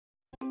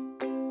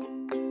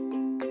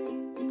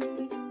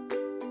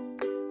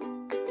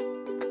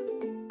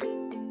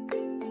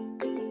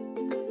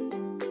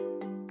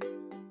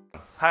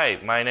Hi,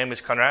 my name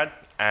is Conrad,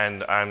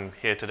 and I'm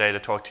here today to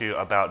talk to you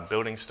about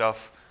building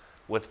stuff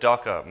with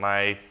Docker.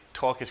 My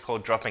talk is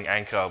called Dropping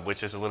Anchor,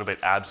 which is a little bit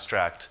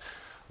abstract,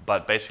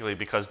 but basically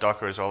because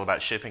Docker is all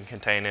about shipping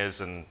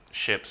containers and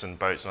ships and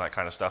boats and that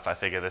kind of stuff, I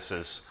figure this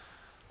is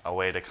a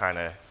way to kind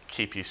of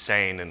keep you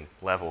sane and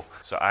level.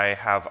 So I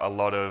have a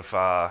lot of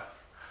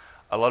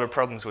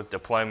problems with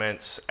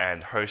deployments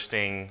and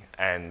hosting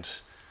and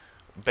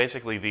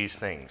basically these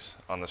things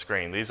on the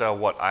screen. These are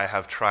what I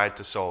have tried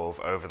to solve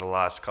over the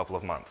last couple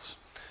of months.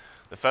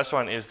 The first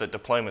one is that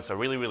deployments are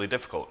really, really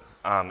difficult.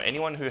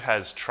 Anyone who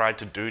has tried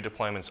to do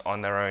deployments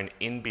on their own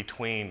in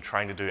between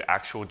trying to do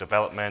actual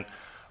development,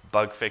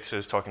 bug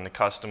fixes, talking to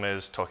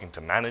customers, talking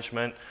to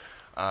management,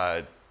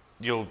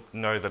 you'll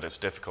know that it's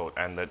difficult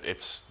and that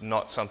it's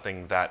not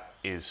something that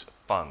is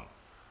fun.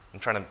 I'm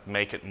trying to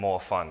make it more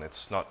fun.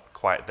 It's not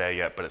quite there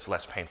yet, but it's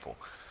less painful.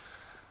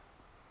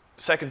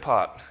 Second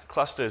part,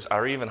 clusters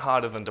are even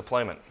harder than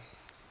deployment.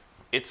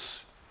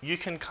 You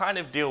can kind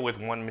of deal with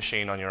one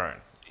machine on your own.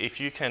 If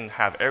you can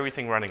have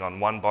everything running on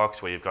one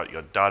box where you've got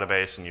your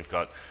database and you've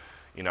got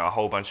a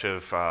whole bunch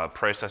of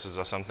processes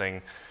or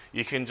something,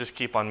 you can just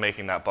keep on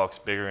making that box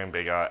bigger and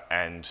bigger,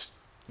 and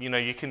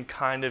you can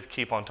kind of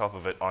keep on top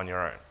of it on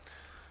your own.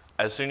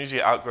 As soon as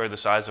you outgrow the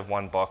size of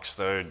one box,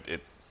 though,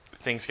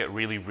 things get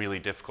really, really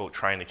difficult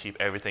trying to keep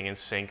everything in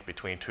sync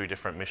between two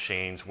different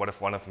machines. What if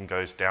one of them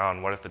goes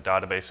down? What if the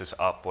database is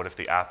up? What if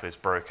the app is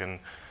broken?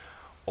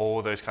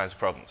 All those kinds of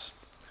problems.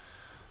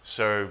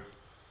 So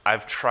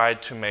I've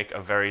tried to make a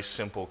very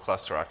simple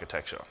cluster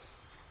architecture.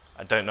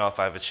 I don't know if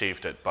I've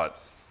achieved it, but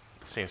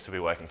it seems to be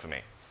working for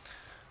me.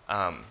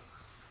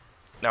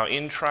 Now,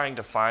 in trying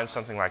to find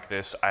something like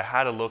this, I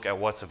had a look at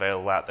what's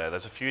available out there.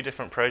 There's a few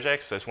different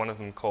projects. There's one of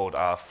them called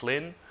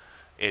Flynn.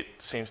 It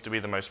seems to be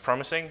the most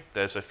promising.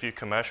 There's a few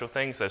commercial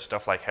things. There's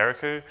stuff like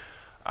Heroku,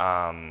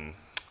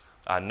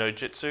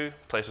 NodeJS,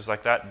 places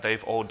like that.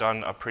 They've all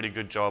done a pretty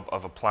good job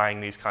of applying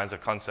these kinds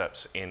of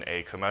concepts in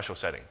a commercial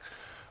setting.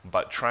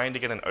 But trying to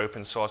get an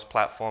open source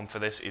platform for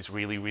this is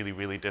really, really,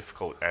 really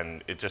difficult,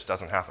 and it just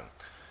doesn't happen.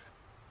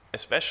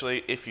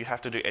 Especially if you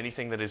have to do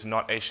anything that is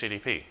not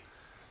HTTP.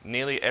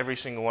 Nearly every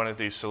single one of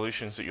these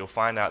solutions that you'll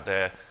find out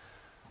there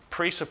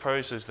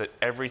presupposes that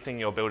everything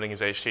you're building is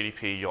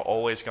HTTP. You're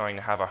always going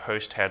to have a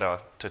host header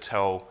to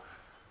tell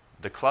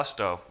the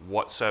cluster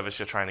what service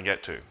you're trying to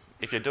get to.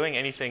 If you're doing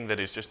anything that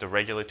is just a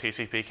regular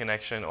TCP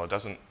connection or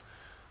doesn't,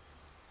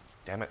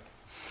 damn it.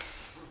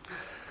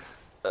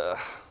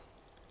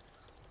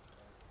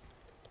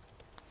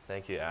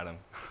 Thank you, Adam.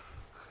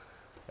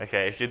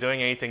 Okay, if you're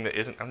doing anything that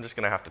isn't, I'm just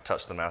going to have to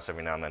touch the mouse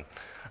every now and then.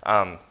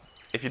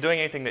 If you're doing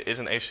anything that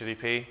isn't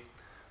HTTP,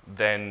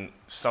 then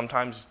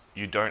sometimes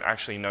you don't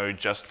actually know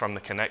just from the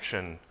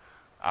connection,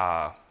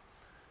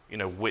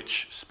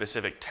 which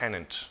specific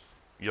tenant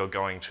you're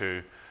going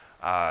to.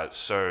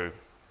 So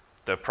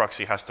the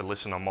proxy has to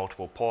listen on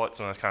multiple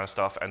ports and that kind of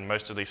stuff, and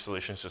most of these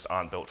solutions just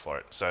aren't built for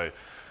it. So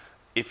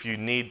if you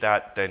need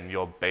that, then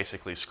you're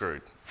basically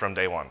screwed from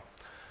day one.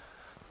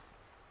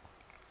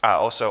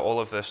 Also, all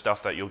of the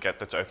stuff that you'll get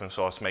that's open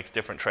source makes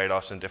different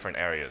trade-offs in different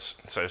areas.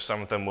 So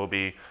some of them will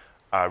be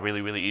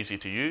really, really easy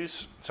to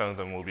use. Some of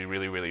them will be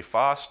really, really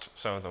fast.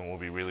 Some of them will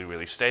be really,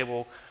 really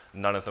stable.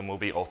 None of them will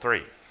be all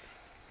three.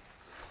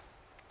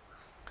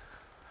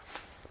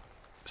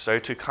 So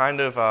to kind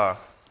of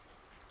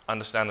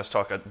understand this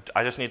talk,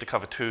 I just need to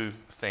cover two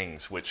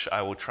things, which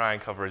I will try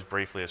and cover as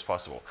briefly as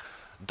possible.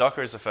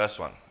 Docker is the first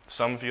one.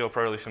 Some of you are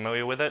probably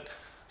familiar with it.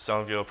 Some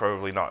of you are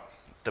probably not.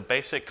 The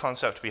basic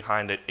concept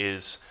behind it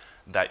is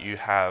that you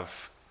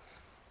have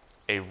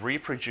a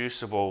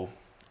reproducible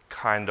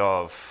kind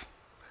of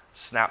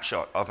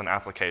snapshot of an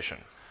application.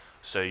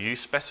 So you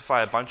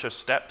specify a bunch of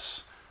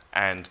steps,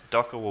 and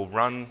Docker will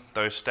run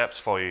those steps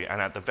for you,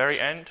 and at the very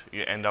end,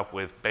 you end up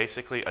with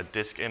basically a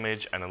disk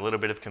image and a little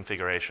bit of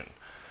configuration.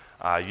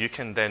 You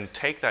can then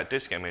take that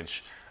disk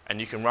image and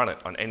you can run it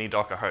on any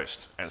Docker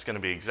host, and it's going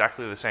to be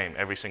exactly the same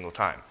every single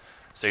time.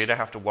 So you don't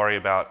have to worry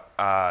about,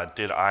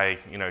 did I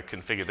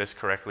configure this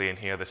correctly in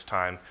here this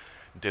time?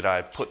 Did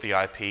I put the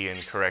IP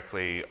in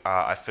correctly?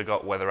 I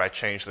forgot whether I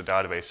changed the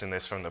database in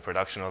this from the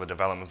production or the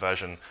development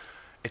version.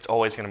 It's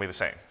always going to be the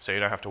same. So you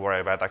don't have to worry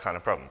about that kind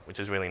of problem, which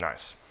is really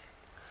nice.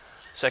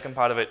 Second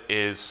part of it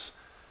is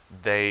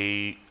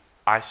they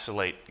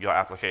isolate your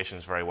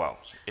applications very well.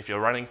 If you're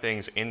running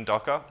things in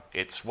Docker,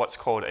 it's what's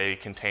called a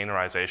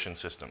containerization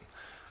system.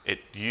 It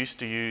used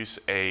to use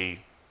a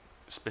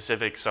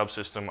specific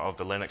subsystem of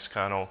the Linux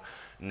kernel.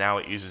 Now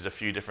it uses a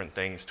few different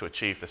things to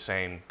achieve the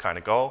same kind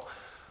of goal.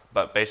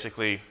 But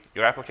basically,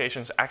 your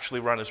applications actually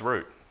run as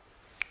root.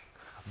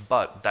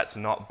 But that's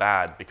not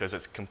bad because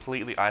it's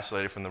completely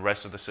isolated from the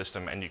rest of the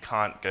system, and you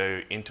can't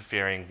go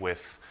interfering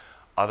with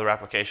other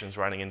applications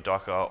running in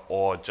Docker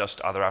or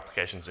just other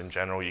applications in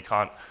general. You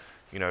can't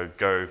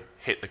go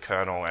hit the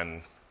kernel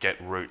and get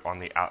root on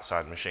the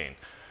outside machine.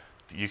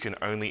 You can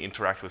only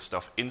interact with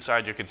stuff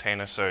inside your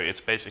container, so it's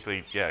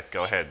basically, yeah,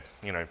 go ahead.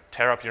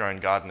 Tear up your own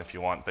garden if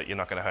you want, but you're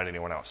not going to hurt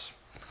anyone else.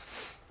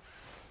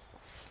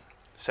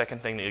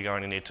 Second thing that you're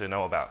going to need to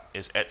know about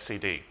is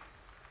etcd.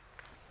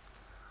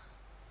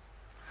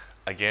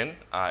 Again,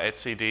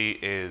 etcd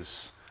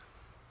is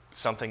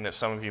something that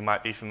some of you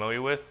might be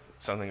familiar with,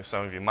 something that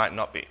some of you might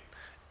not be.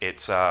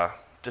 It's a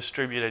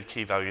distributed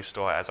key value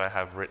store, as I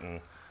have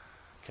written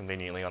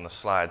conveniently on the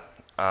slide.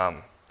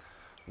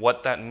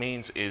 What that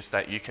means is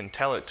that you can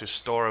tell it to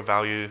store a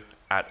value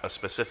at a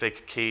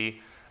specific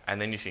key,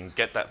 and then you can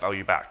get that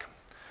value back.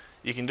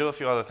 You can do a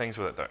few other things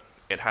with it, though.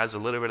 It has a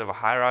little bit of a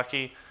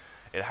hierarchy.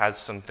 It has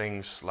some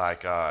things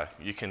like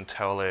you can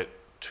tell it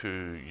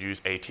to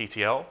use a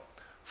TTL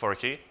for a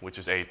key, which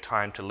is a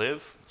time to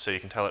live. So you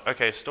can tell it,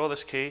 okay, store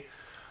this key,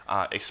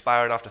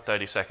 expire it after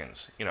 30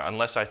 seconds,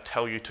 unless I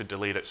tell you to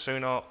delete it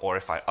sooner or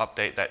if I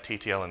update that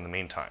TTL in the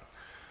meantime.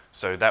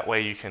 So that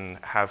way you can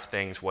have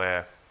things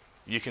where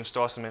you can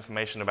store some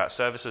information about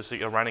services that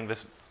you're running.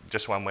 This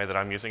just one way that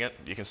I'm using it.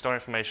 You can store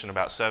information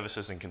about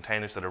services and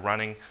containers that are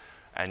running,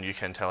 and you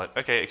can tell it,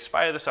 okay,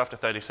 expire this after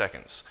 30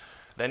 seconds.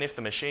 Then if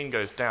the machine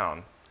goes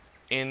down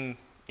in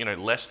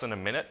less than a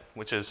minute,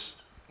 which is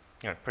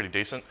pretty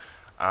decent,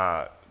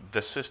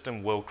 the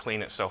system will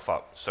clean itself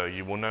up. So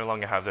you will no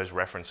longer have those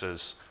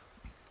references,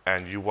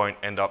 and you won't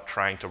end up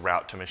trying to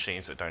route to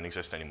machines that don't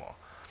exist anymore.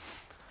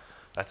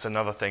 That's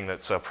another thing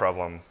that's a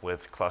problem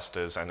with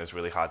clusters and is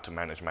really hard to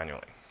manage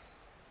manually.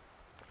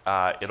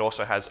 It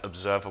also has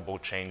observable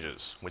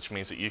changes, which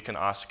means that you can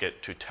ask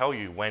it to tell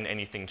you when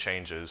anything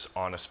changes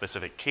on a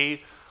specific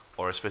key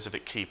or a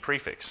specific key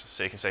prefix.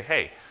 So you can say,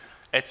 hey,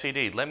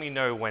 etcd, let me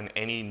know when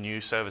any new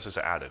services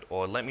are added,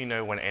 or let me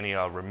know when any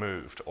are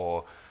removed,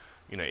 or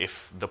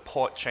if the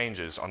port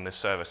changes on this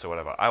service or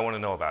whatever. I want to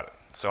know about it.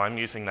 So I'm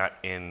using that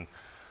in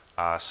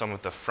some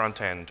of the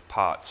front-end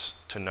parts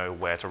to know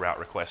where to route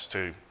requests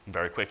to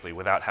very quickly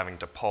without having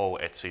to poll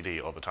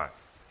etcd all the time.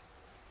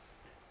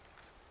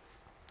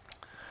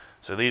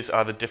 So these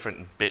are the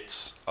different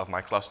bits of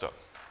my cluster.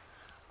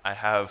 I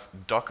have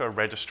Docker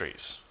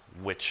registries,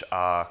 which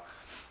are,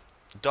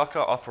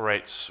 Docker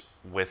operates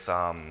with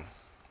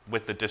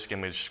the disk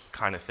image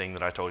kind of thing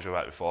that I told you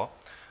about before,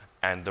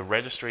 and the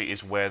registry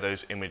is where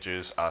those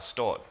images are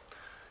stored.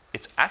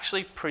 It's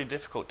actually pretty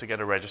difficult to get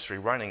a registry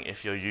running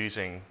if you're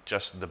using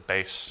just the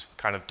base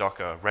kind of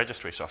Docker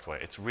registry software.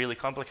 It's really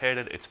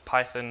complicated, it's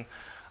Python.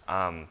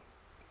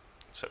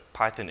 So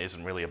Python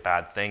isn't really a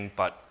bad thing,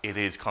 but it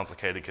is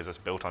complicated because it's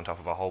built on top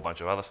of a whole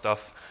bunch of other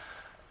stuff.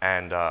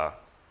 And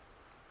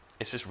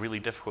it's just really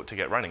difficult to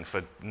get running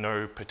for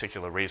no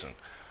particular reason.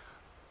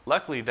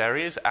 Luckily, there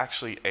is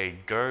actually a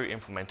Go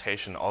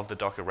implementation of the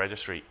Docker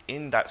registry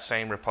in that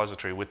same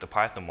repository with the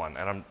Python one.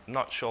 And I'm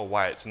not sure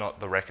why it's not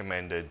the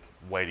recommended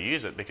way to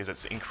use it, because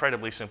it's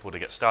incredibly simple to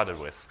get started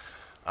with.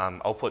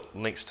 I'll put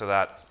links to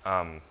that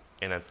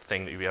in a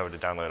thing that you'll be able to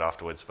download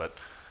afterwards. But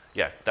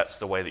yeah, that's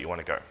the way that you want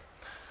to go.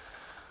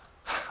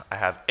 I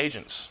have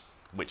agents,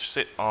 which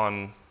sit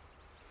on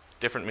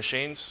different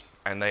machines,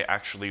 and they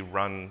actually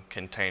run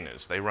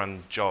containers. They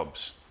run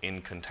jobs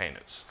in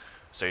containers.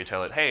 So you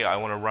tell it, hey, I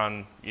want to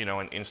run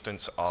an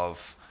instance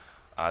of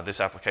this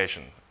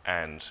application,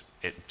 and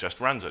it just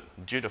runs it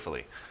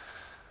dutifully.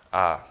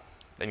 Then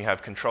you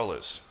have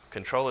controllers.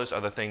 Controllers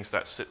are the things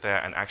that sit there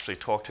and actually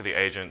talk to the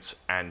agents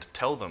and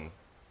tell them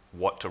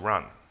what to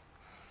run.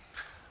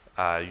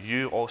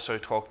 You also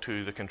talk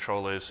to the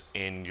controllers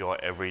in your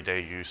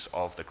everyday use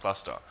of the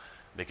cluster,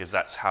 because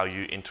that's how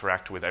you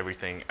interact with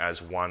everything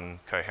as one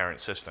coherent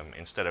system,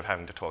 instead of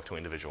having to talk to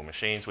individual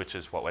machines, which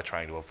is what we're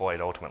trying to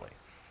avoid ultimately.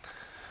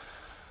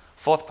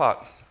 Fourth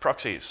part,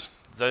 proxies.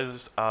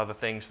 Those are the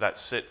things that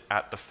sit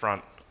at the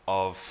front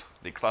of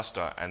the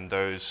cluster, and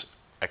those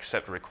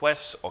accept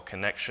requests or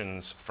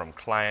connections from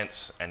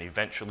clients and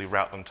eventually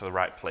route them to the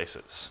right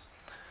places.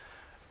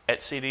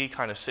 etcd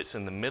kind of sits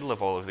in the middle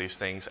of all of these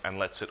things and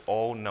lets it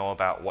all know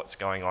about what's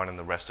going on in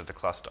the rest of the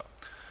cluster.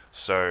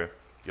 So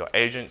your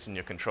agents and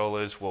your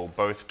controllers will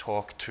both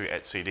talk to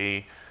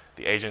etcd.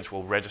 The agents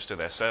will register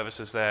their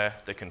services there.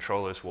 The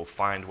controllers will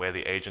find where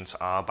the agents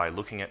are by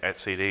looking at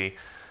etcd.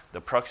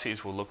 The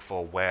proxies will look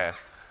for where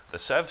the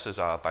services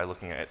are by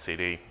looking at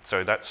etcd.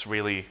 So that's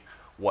really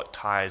what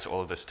ties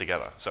all of this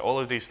together. So all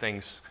of these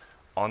things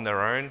on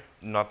their own,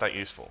 not that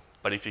useful.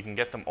 But if you can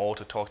get them all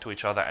to talk to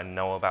each other and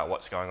know about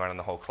what's going on in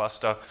the whole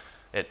cluster,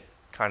 it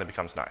kind of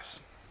becomes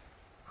nice.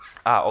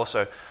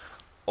 Also,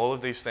 all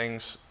of these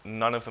things,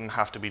 none of them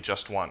have to be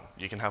just one.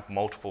 You can have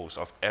multiples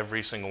of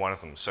every single one of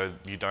them, so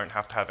you don't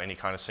have to have any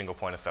kind of single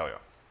point of failure,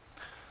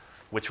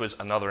 which was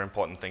another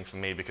important thing for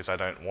me, because I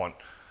don't want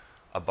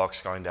a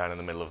box going down in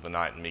the middle of the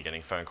night and me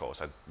getting phone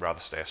calls. I'd rather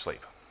stay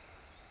asleep.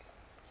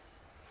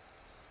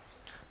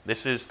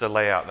 This is the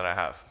layout that I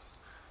have.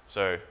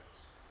 So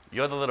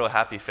you're the little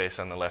happy face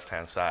on the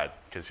left-hand side,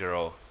 because you're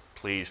all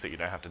pleased that you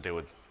don't have to deal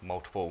with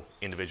multiple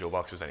individual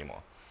boxes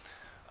anymore.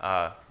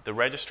 The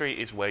registry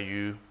is where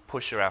you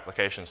push your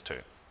applications to,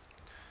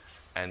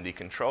 and the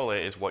controller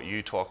is what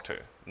you talk to.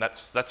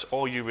 That's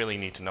all you really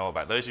need to know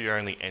about. Those are your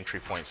only entry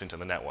points into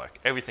the network.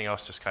 Everything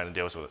else just kind of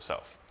deals with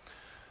itself.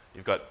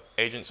 You've got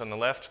agents on the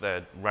left.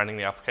 They're running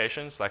the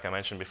applications, like I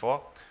mentioned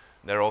before.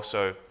 They're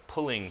also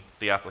pulling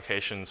the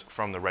applications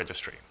from the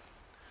registry.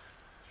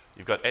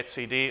 You've got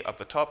etcd up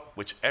the top,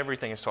 which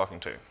everything is talking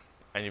to.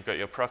 and you've got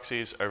your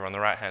proxies over on the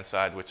right-hand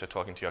side, which are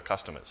talking to your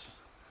customers.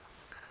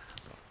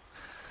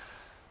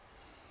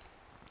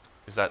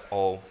 Is that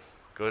all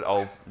good?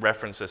 I'll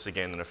reference this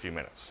again in a few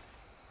minutes.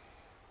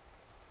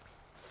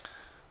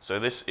 So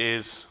this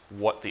is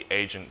what the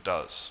agent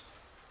does.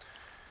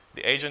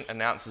 The agent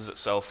announces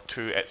itself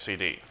to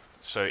etcd.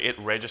 So it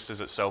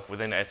registers itself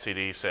within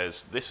etcd,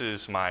 says, this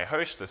is my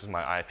host, this is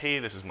my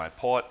IP, this is my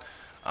port,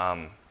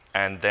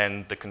 and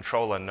then the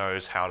controller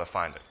knows how to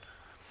find it.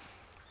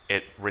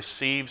 It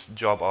receives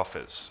job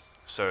offers.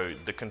 So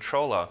the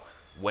controller,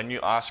 when you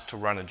ask to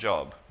run a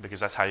job, because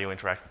that's how you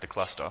interact with the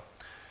cluster,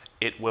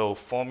 it will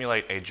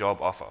formulate a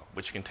job offer,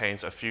 which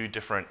contains a few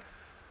different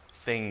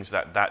things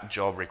that that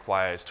job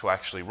requires to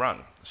actually run.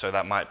 So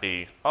that might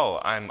be,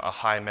 oh, I'm a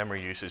high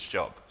memory usage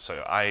job,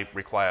 so I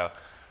require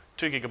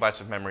 2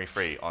 gigabytes of memory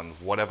free on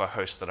whatever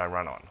host that I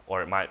run on.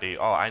 Or it might be,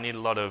 oh, I need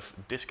a lot of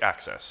disk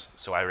access,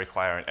 so I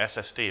require an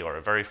SSD or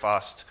a very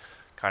fast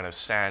kind of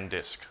SAN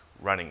disk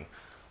running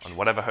on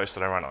whatever host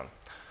that I run on.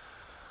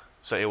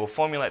 So it will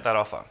formulate that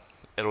offer.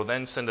 It will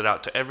then send it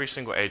out to every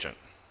single agent.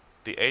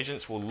 The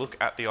agents will look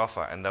at the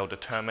offer and they'll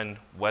determine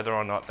whether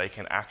or not they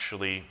can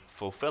actually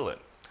fulfill it.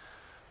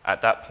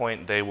 At that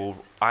point, they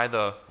will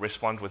either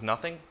respond with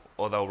nothing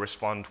or they'll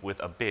respond with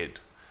a bid.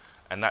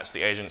 And that's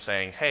the agent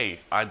saying,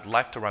 hey, I'd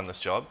like to run this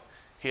job.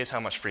 Here's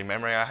how much free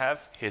memory I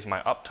have. Here's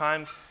my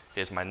uptime.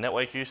 Here's my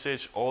network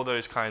usage. All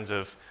those kinds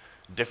of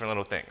different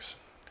little things.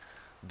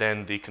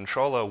 Then the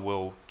controller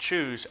will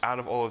choose out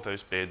of all of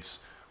those bids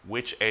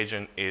which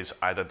agent is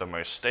either the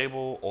most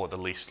stable or the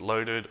least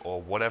loaded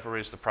or whatever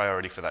is the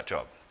priority for that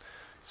job.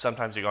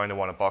 Sometimes you're going to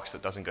want a box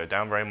that doesn't go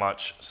down very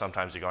much.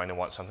 Sometimes you're going to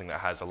want something that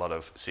has a lot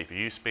of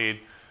CPU speed,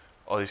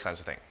 all these kinds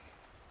of things.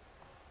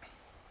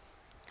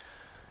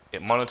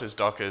 It monitors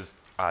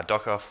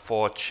Docker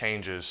for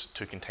changes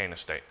to container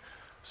state.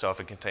 So if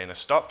a container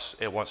stops,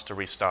 it wants to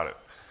restart it.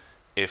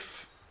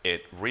 If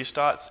it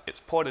restarts, its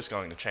port is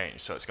going to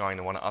change. So it's going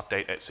to want to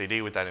update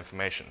etcd with that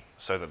information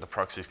so that the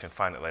proxies can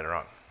find it later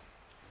on.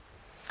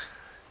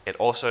 It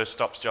also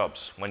stops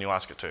jobs when you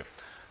ask it to.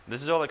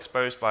 This is all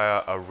exposed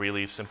by a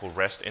really simple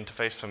REST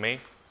interface for me.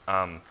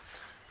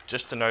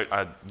 Just to note,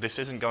 this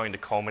isn't going to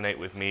culminate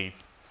with me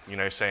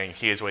saying,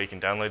 here's where you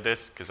can download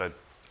this, because I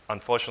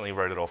unfortunately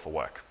wrote it all for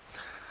work.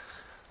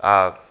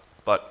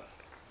 But,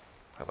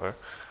 hello.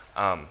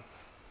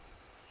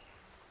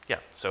 Yeah,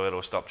 so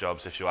it'll stop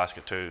jobs if you ask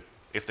it to,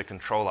 if the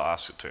controller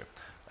asks it to.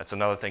 That's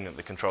another thing that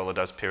the controller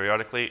does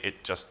periodically.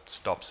 It just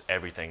stops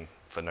everything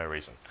for no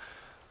reason,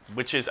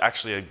 which is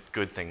actually a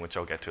good thing, which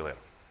I'll get to later.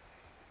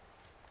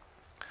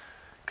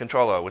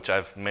 Controller, which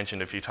I've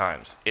mentioned a few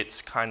times,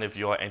 it's kind of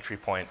your entry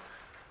point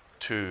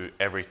to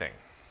everything.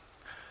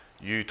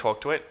 You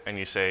talk to it and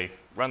you say,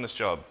 run this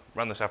job,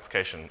 run this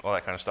application, all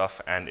that kind of stuff,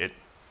 and it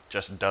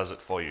just does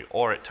it for you.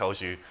 Or it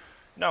tells you,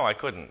 no, I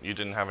couldn't. You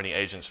didn't have any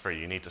agents free.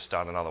 You need to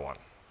start another one.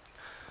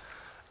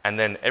 And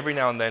then every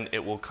now and then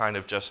it will kind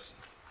of just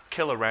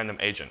kill a random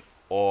agent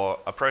or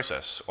a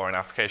process or an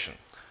application.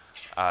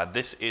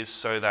 This is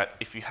so that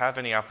if you have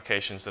any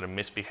applications that are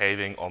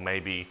misbehaving or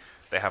maybe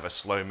they have a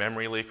slow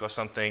memory leak or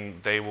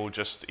something, they will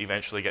just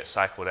eventually get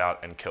cycled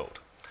out and killed.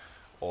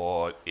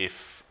 Or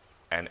if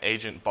an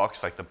agent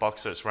box, like the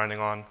box that it's running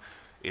on,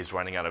 is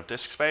running out of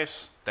disk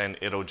space, then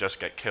it'll just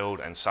get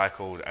killed and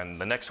cycled, and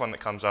the next one that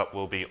comes up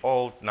will be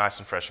all nice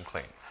and fresh and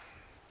clean.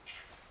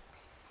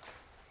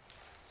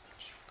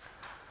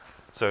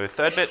 So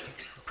third bit,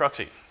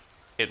 proxy.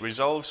 It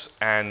resolves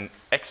an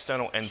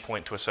external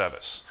endpoint to a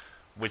service,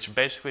 which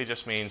basically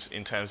just means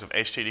in terms of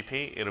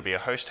HTTP, it'll be a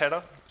host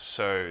header.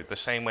 So the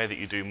same way that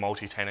you do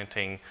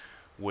multi-tenanting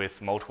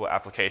with multiple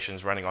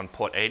applications running on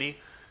port 80,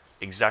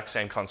 exact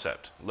same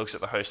concept. Looks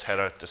at the host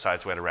header,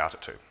 decides where to route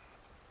it to.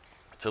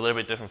 It's a little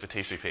bit different for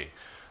TCP.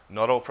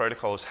 Not all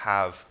protocols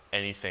have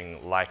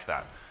anything like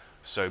that.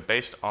 So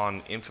based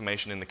on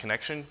information in the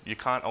connection, you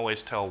can't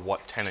always tell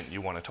what tenant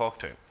you want to talk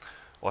to.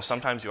 Or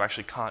sometimes you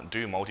actually can't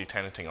do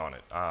multi-tenanting on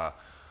it.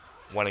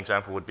 One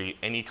example would be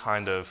any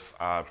kind of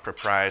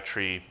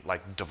proprietary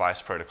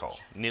device protocol.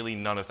 Nearly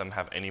none of them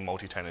have any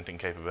multi-tenanting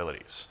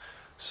capabilities.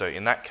 So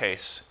in that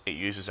case, it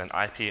uses an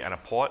IP and a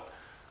port,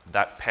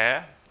 that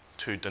pair,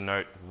 to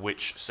denote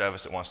which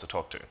service it wants to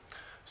talk to.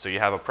 So you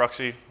have a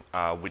proxy,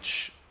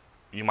 which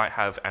you might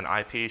have an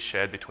IP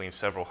shared between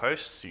several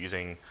hosts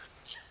using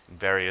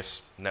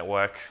various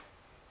network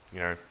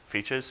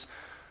features.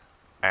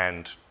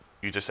 And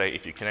you just say,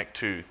 if you connect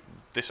to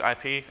this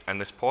IP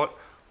and this port,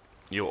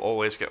 you'll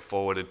always get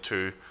forwarded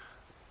to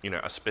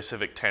a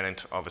specific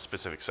tenant of a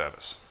specific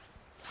service.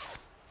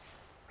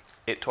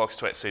 It talks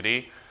to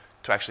etcd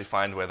to actually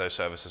find where those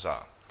services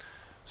are.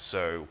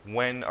 So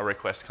when a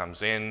request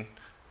comes in,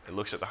 it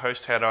looks at the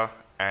host header,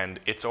 and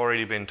it's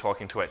already been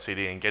talking to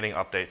etcd and getting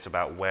updates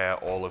about where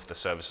all of the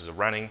services are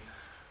running.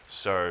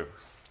 So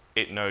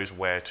it knows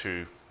where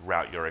to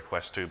route your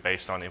request to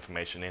based on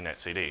information in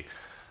etcd.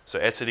 So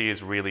etcd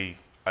is really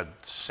a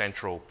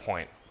central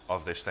point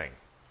of this thing,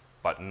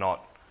 but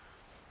not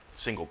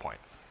single point.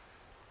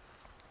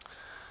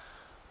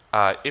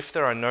 If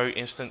there are no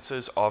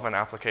instances of an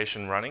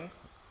application running,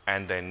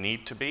 and there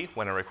need to be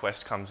when a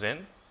request comes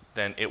in,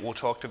 then it will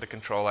talk to the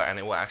controller and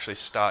it will actually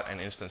start an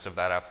instance of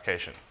that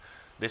application.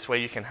 This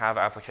way you can have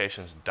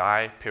applications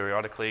die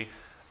periodically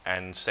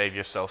and save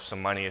yourself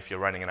some money if you're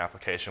running an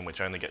application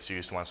which only gets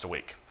used once a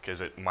week,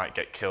 because it might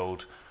get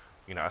killed,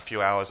 a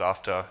few hours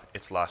after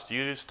it's last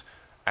used,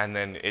 and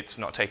then it's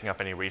not taking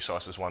up any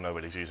resources while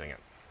nobody's using it.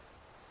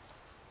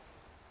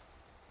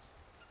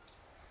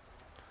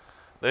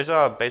 Those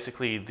are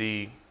basically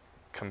the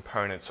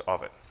components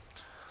of it.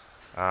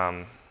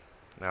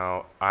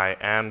 Now, I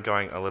am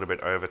going a little bit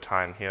over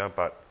time here,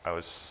 but I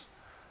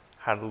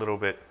had a little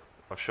bit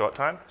of short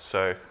time,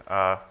 so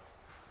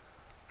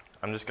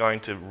I'm just going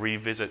to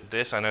revisit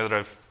this. I know that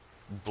I've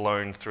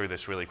blown through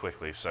this really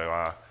quickly,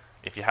 so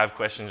if you have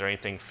questions or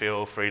anything,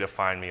 feel free to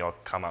find me or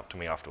come up to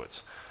me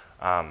afterwards.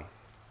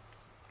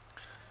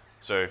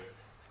 So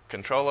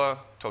controller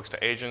talks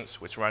to agents,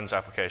 which runs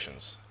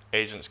applications.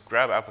 Agents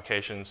grab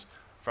applications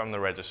from the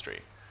registry.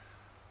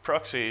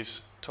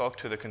 Proxies talk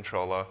to the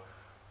controller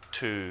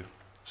to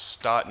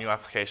start new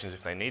applications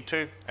if they need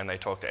to, and they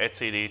talk to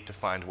etcd to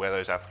find where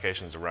those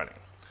applications are running.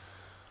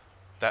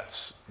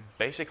 That's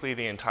basically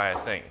the entire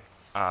thing.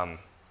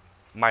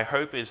 My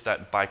hope is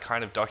that by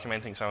kind of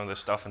documenting some of this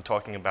stuff and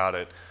talking about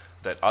it,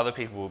 that other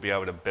people will be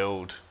able to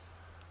build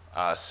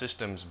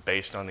systems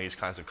based on these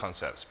kinds of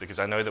concepts. Because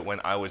I know that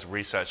when I was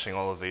researching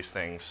all of these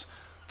things,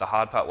 the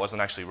hard part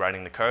wasn't actually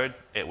writing the code,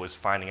 it was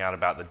finding out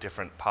about the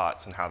different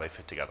parts and how they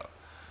fit together.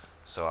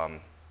 So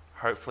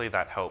hopefully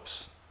that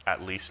helps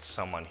at least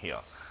someone here,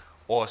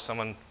 or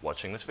someone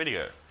watching this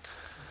video.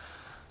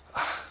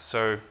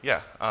 So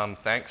yeah,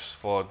 thanks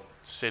for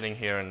sitting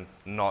here and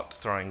not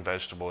throwing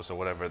vegetables or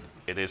whatever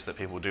it is that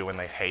people do when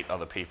they hate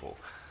other people.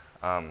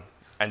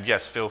 And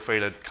yes, feel free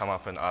to come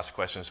up and ask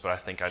questions, but I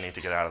think I need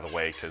to get out of the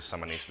way because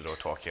someone needs to do a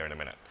talk here in a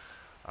minute.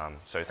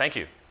 So thank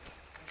you.